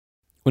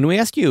When we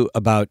ask you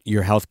about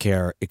your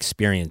healthcare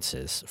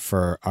experiences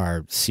for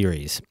our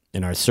series,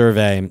 in our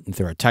survey and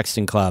through our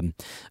texting club,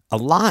 a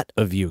lot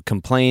of you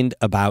complained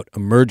about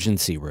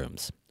emergency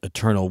rooms,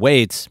 eternal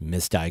waits,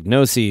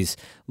 misdiagnoses,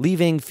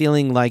 leaving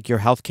feeling like your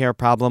healthcare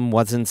problem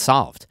wasn't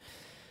solved.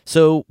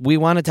 So we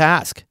wanted to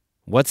ask,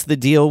 what's the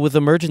deal with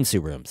emergency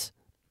rooms?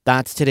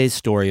 That's today's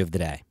story of the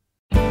day.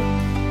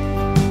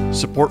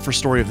 Support for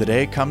Story of the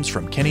Day comes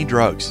from Kenny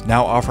Drugs,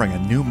 now offering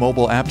a new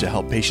mobile app to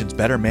help patients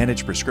better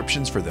manage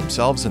prescriptions for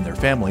themselves and their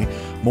family.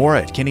 More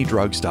at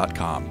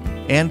kennydrugs.com.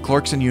 And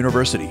Clarkson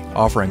University,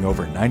 offering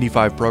over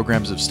 95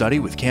 programs of study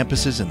with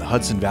campuses in the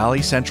Hudson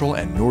Valley, Central,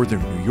 and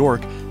Northern New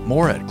York.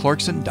 More at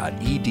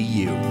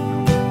clarkson.edu.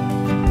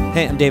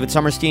 Hey, I'm David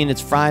Sommerstein.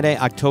 It's Friday,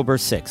 October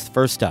 6th.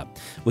 First up,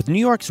 with New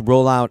York's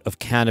rollout of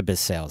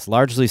cannabis sales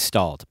largely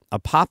stalled, a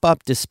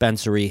pop-up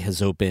dispensary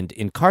has opened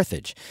in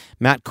Carthage.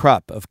 Matt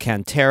Krupp of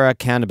Cantera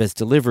Cannabis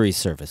Delivery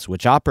Service,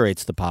 which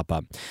operates the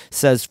pop-up,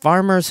 says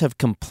farmers have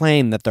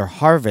complained that their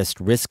harvest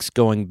risks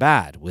going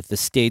bad with the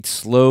state's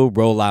slow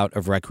rollout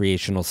of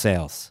recreational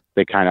sales.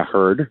 They kind of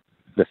heard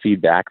the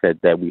feedback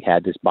that we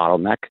had this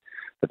bottleneck,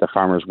 that the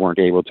farmers weren't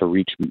able to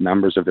reach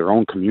members of their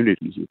own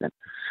communities even.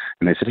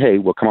 And they said, hey,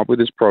 we'll come up with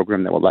this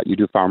program that will let you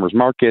do farmers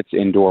markets,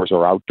 indoors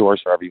or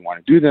outdoors, however you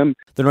want to do them.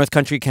 The North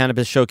Country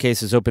Cannabis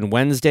Showcase is open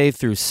Wednesday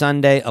through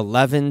Sunday,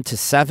 11 to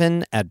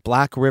 7 at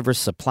Black River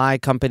Supply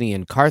Company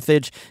in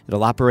Carthage.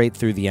 It'll operate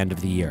through the end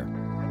of the year.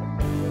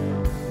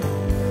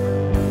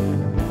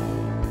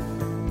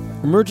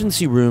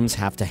 Emergency rooms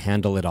have to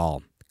handle it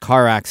all.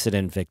 Car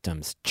accident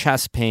victims,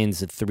 chest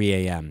pains at 3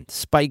 a.m.,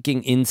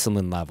 spiking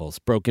insulin levels,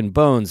 broken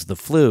bones, the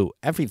flu,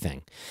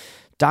 everything.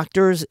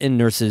 Doctors and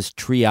nurses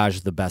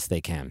triage the best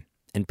they can,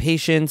 and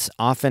patients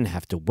often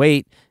have to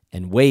wait,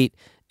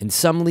 and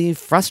some leave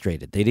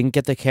frustrated they didn't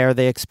get the care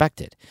they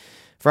expected.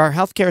 For our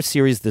healthcare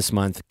series this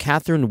month,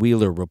 Catherine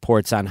Wheeler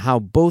reports on how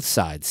both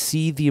sides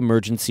see the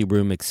emergency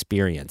room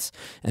experience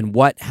and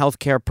what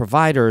healthcare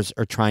providers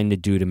are trying to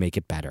do to make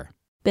it better.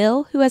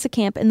 Bill, who has a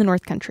camp in the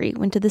North Country,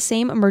 went to the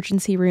same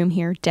emergency room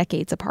here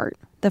decades apart.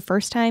 The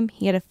first time,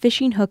 he had a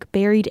fishing hook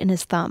buried in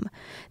his thumb.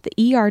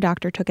 The ER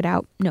doctor took it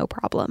out, no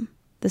problem.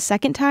 The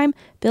second time,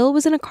 Bill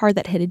was in a car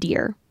that hit a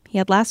deer. He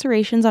had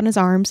lacerations on his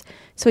arms,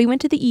 so he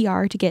went to the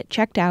ER to get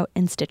checked out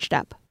and stitched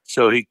up.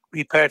 So he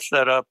patched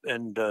that up,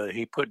 and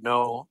he put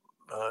no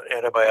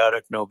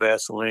antibiotic, no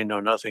Vaseline,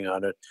 no nothing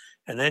on it,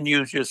 and then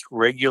used just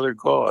regular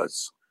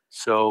gauze.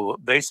 So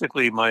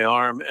basically my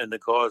arm and the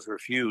gauze were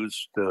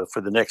fused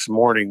for the next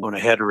morning when I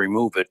had to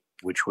remove it,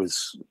 which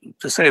was,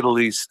 to say the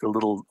least, a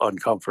little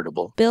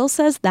uncomfortable. Bill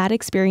says that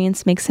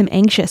experience makes him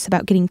anxious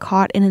about getting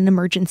caught in an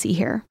emergency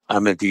here.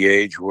 I'm at the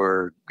age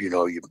where,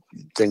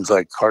 things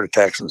like heart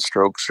attacks and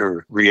strokes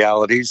are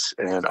realities,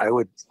 and I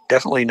would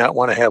definitely not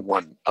want to have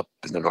one up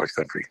in the North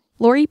Country.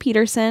 Lori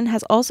Peterson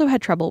has also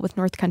had trouble with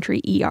North Country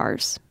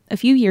ERs. A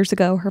few years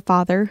ago, her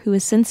father, who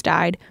has since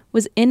died,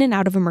 was in and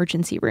out of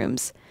emergency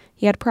rooms.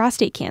 He had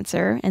prostate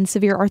cancer and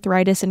severe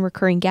arthritis and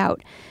recurring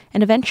gout,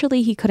 and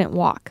eventually he couldn't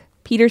walk.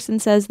 Peterson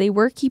says they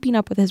were keeping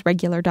up with his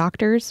regular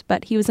doctors,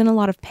 but he was in a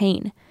lot of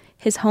pain.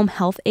 His home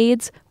health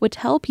aides would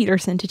tell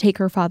Peterson to take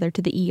her father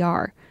to the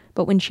ER,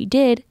 but when she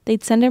did,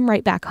 they'd send him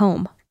right back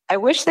home. I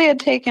wish they had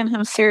taken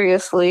him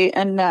seriously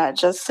and not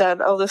just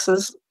said, oh, this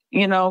is,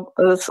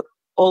 this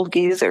old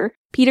geezer.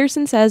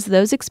 Peterson says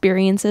those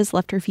experiences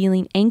left her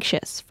feeling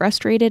anxious,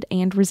 frustrated,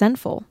 and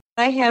resentful.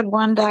 I had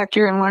one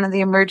doctor in one of the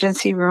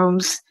emergency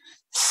rooms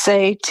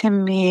say to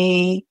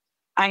me,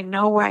 I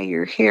know why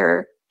you're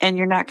here and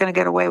you're not going to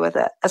get away with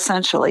it,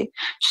 essentially.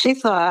 She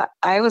thought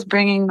I was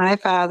bringing my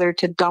father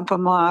to dump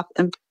him off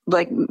and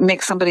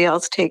make somebody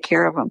else take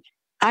care of him.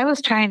 I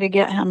was trying to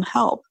get him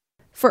help.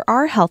 For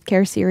our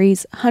healthcare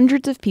series,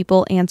 hundreds of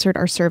people answered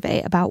our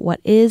survey about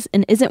what is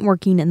and isn't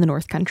working in the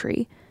North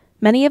Country.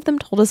 Many of them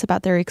told us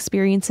about their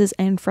experiences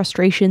and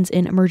frustrations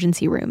in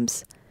emergency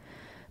rooms.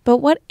 But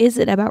what is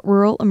it about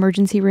rural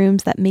emergency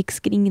rooms that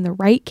makes getting the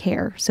right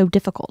care so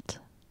difficult?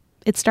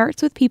 It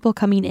starts with people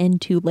coming in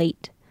too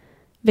late.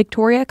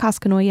 Victoria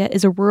Koskanoya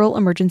is a rural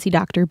emergency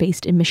doctor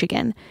based in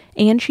Michigan,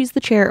 and she's the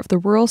chair of the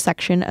rural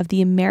section of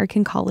the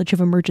American College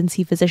of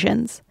Emergency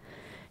Physicians.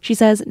 She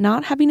says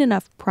not having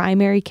enough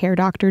primary care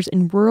doctors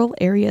in rural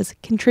areas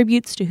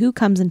contributes to who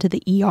comes into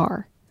the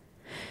ER.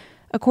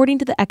 According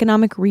to the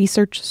Economic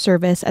Research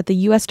Service at the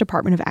U.S.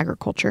 Department of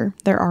Agriculture,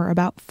 there are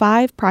about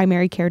 5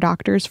 primary care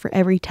doctors for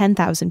every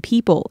 10,000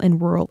 people in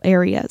rural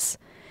areas.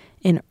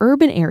 In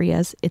urban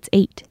areas, it's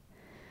 8.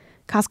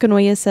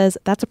 Koskanoya says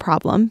that's a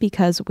problem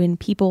because when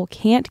people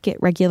can't get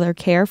regular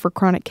care for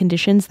chronic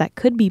conditions that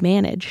could be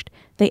managed,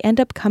 they end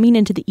up coming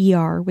into the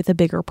ER with a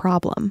bigger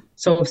problem.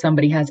 So if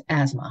somebody has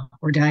asthma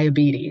or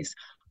diabetes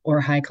or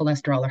high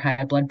cholesterol or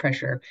high blood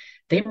pressure,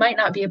 they might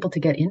not be able to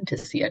get in to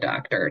see a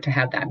doctor to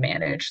have that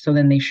managed. So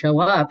then they show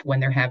up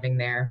when they're having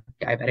their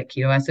diabetic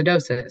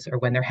ketoacidosis or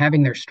when they're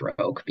having their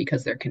stroke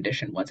because their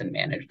condition wasn't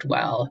managed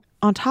well.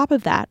 On top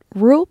of that,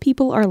 rural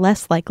people are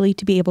less likely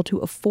to be able to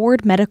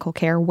afford medical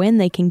care when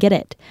they can get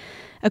it.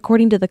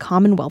 According to the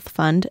Commonwealth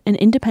Fund, an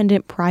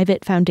independent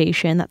private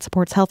foundation that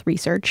supports health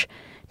research,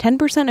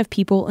 10% of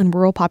people in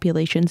rural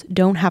populations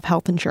don't have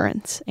health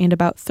insurance, and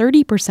about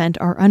 30%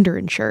 are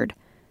underinsured.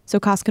 So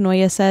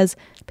Koskinoya says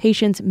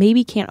patients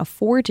maybe can't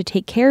afford to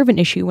take care of an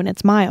issue when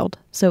it's mild.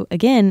 So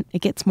again,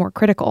 it gets more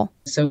critical.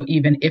 So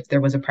even if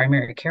there was a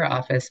primary care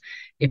office,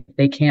 if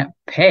they can't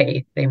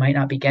pay, they might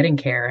not be getting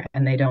care,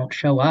 and they don't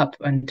show up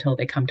until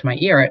they come to my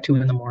ER at 2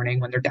 a.m.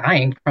 when they're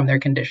dying from their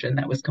condition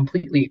that was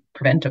completely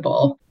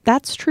preventable.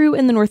 That's true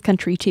in the North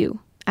Country too.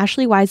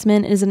 Ashley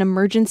Wiseman is an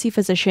emergency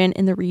physician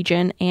in the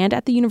region and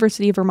at the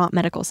University of Vermont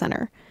Medical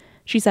Center.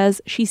 She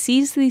says she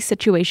sees these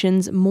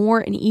situations more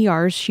in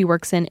ERs she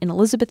works in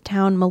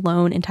Elizabethtown,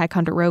 Malone, and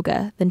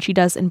Ticonderoga than she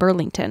does in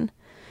Burlington.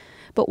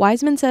 But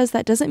Wiseman says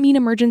that doesn't mean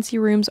emergency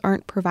rooms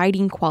aren't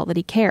providing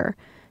quality care.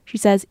 She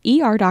says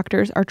ER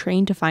doctors are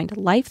trained to find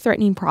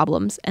life-threatening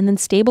problems and then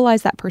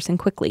stabilize that person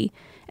quickly,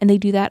 and they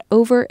do that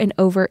over and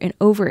over and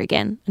over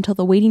again until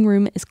the waiting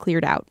room is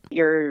cleared out.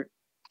 Your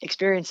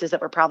experiences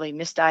that were probably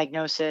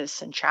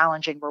misdiagnosis and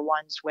challenging were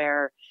ones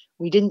where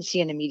we didn't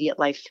see an immediate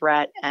life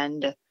threat,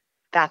 and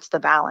that's the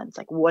balance.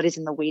 Like, what is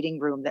in the waiting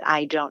room that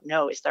I don't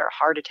know? Is there a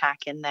heart attack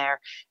in there?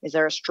 Is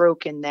there a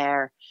stroke in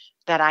there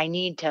that I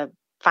need to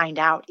find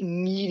out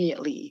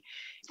immediately?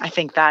 I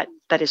think that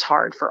is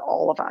hard for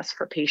all of us,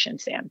 for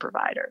patients and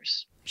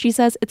providers. She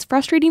says it's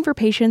frustrating for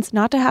patients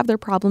not to have their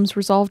problems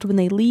resolved when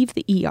they leave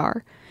the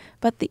ER,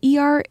 but the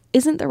ER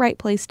isn't the right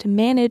place to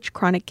manage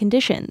chronic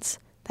conditions.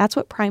 That's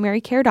what primary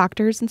care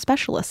doctors and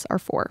specialists are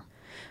for.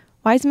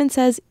 Wiseman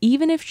says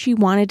even if she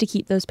wanted to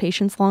keep those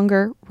patients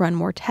longer, run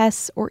more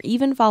tests, or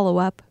even follow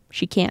up,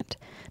 she can't.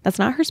 That's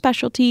not her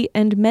specialty,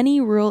 and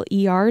many rural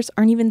ERs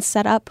aren't even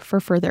set up for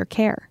further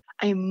care.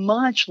 I'm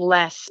much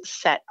less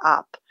set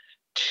up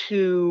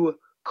to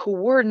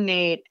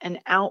coordinate an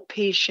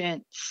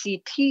outpatient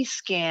CT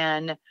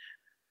scan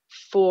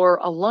for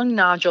a lung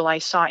nodule I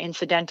saw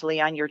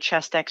incidentally on your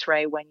chest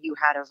x-ray when you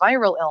had a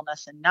viral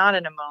illness and not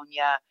a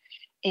pneumonia,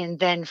 and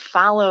then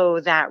follow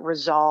that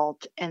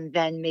result and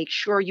then make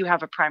sure you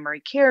have a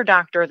primary care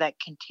doctor that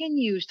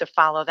continues to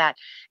follow that.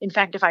 In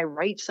fact, if I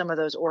write some of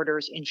those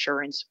orders,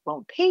 insurance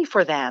won't pay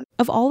for them.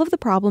 Of all of the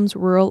problems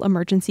rural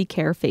emergency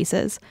care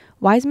faces,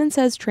 Wiseman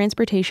says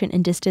transportation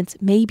and distance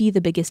may be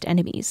the biggest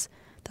enemies.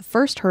 The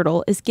first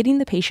hurdle is getting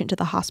the patient to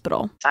the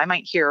hospital. I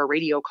might hear a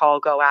radio call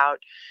go out,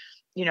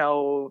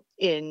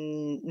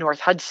 in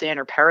North Hudson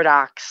or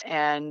Paradox,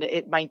 and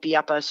it might be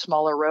up a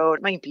smaller road.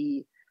 It might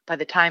be by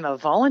the time a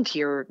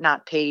volunteer,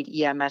 not paid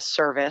EMS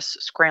service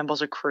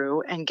scrambles a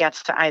crew and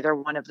gets to either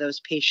one of those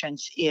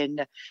patients in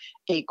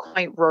a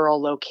quite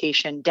rural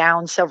location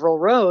down several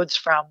roads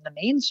from the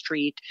main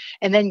street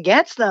and then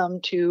gets them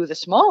to the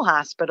small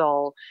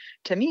hospital,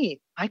 to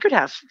me, I could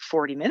have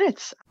 40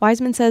 minutes.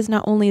 Wiseman says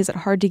not only is it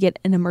hard to get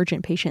an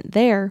emergent patient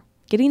there,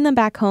 getting them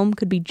back home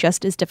could be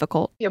just as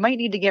difficult. You might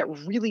need to get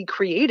really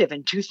creative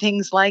and do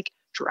things like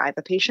drive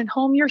a patient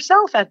home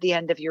yourself at the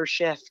end of your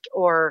shift,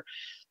 or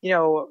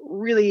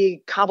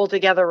really cobble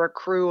together a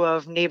crew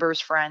of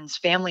neighbors, friends,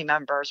 family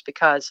members,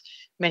 because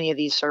many of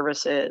these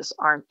services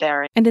aren't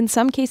there. And in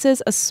some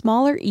cases, a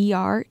smaller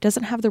ER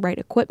doesn't have the right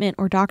equipment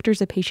or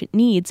doctors a patient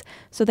needs,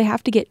 so they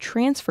have to get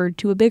transferred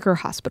to a bigger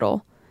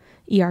hospital.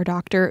 ER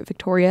doctor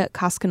Victoria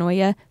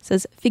Koskinoya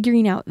says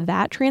figuring out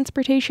that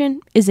transportation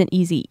isn't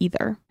easy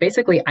either.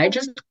 Basically, I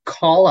just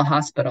call a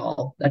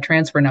hospital, a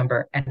transfer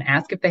number, and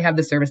ask if they have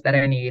the service that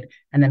I need,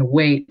 and then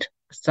wait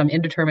some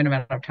indeterminate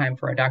amount of time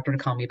for a doctor to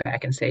call me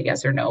back and say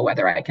yes or no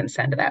whether I can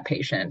send that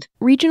patient.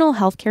 Regional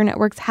healthcare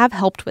networks have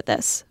helped with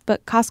this,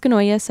 but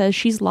Koskinoya says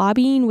she's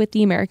lobbying with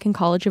the American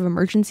College of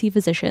Emergency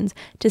Physicians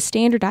to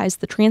standardize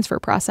the transfer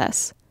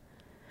process.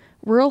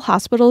 Rural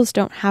hospitals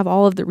don't have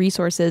all of the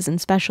resources and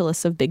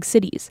specialists of big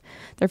cities.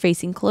 They're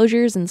facing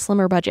closures and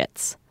slimmer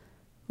budgets.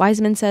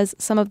 Wiseman says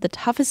some of the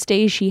toughest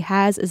days she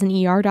has as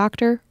an ER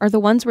doctor are the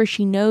ones where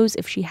she knows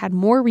if she had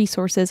more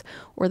resources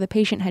or the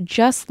patient had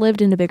just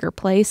lived in a bigger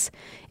place,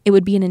 it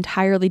would be an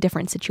entirely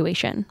different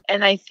situation.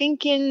 And I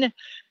think in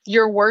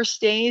your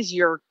worst days,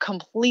 you're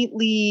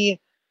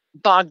completely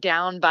bogged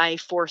down by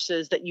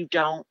forces that you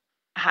don't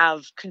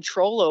have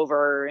control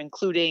over,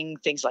 including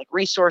things like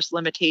resource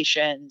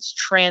limitations,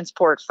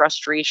 transport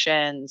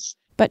frustrations.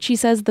 But she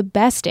says the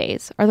best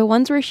days are the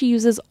ones where she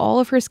uses all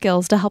of her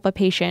skills to help a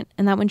patient,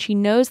 and that when she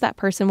knows that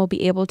person will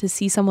be able to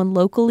see someone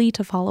locally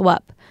to follow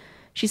up.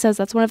 She says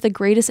that's one of the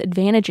greatest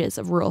advantages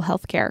of rural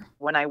healthcare.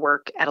 When I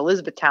work at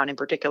Elizabethtown in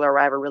particular, where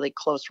I have a really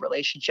close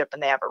relationship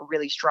and they have a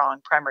really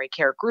strong primary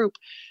care group,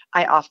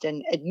 I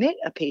often admit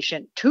a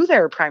patient to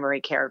their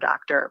primary care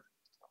doctor.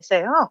 I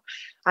say, "Oh,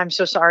 I'm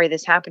so sorry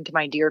this happened to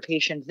my dear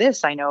patient.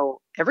 I know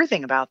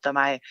everything about them.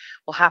 I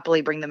will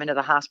happily bring them into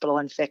the hospital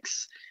and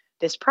fix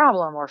this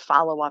problem or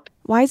follow up."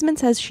 Wiseman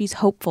says she's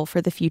hopeful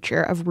for the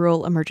future of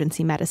rural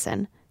emergency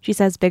medicine. She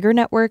says bigger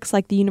networks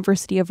like the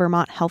University of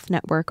Vermont Health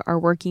Network are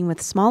working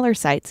with smaller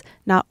sites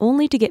not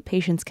only to get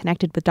patients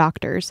connected with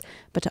doctors,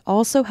 but to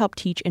also help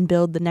teach and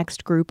build the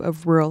next group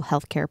of rural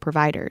healthcare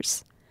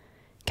providers.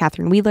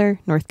 Catherine Wheeler,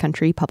 North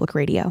Country Public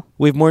Radio.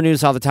 We have more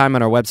news all the time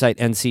on our website,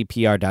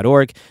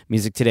 ncpr.org.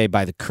 Music today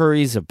by the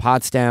Currys of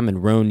Potsdam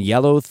and Roan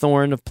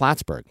Yellowthorn of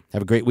Plattsburgh.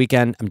 Have a great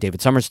weekend. I'm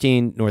David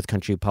Summerstein, North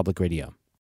Country Public Radio.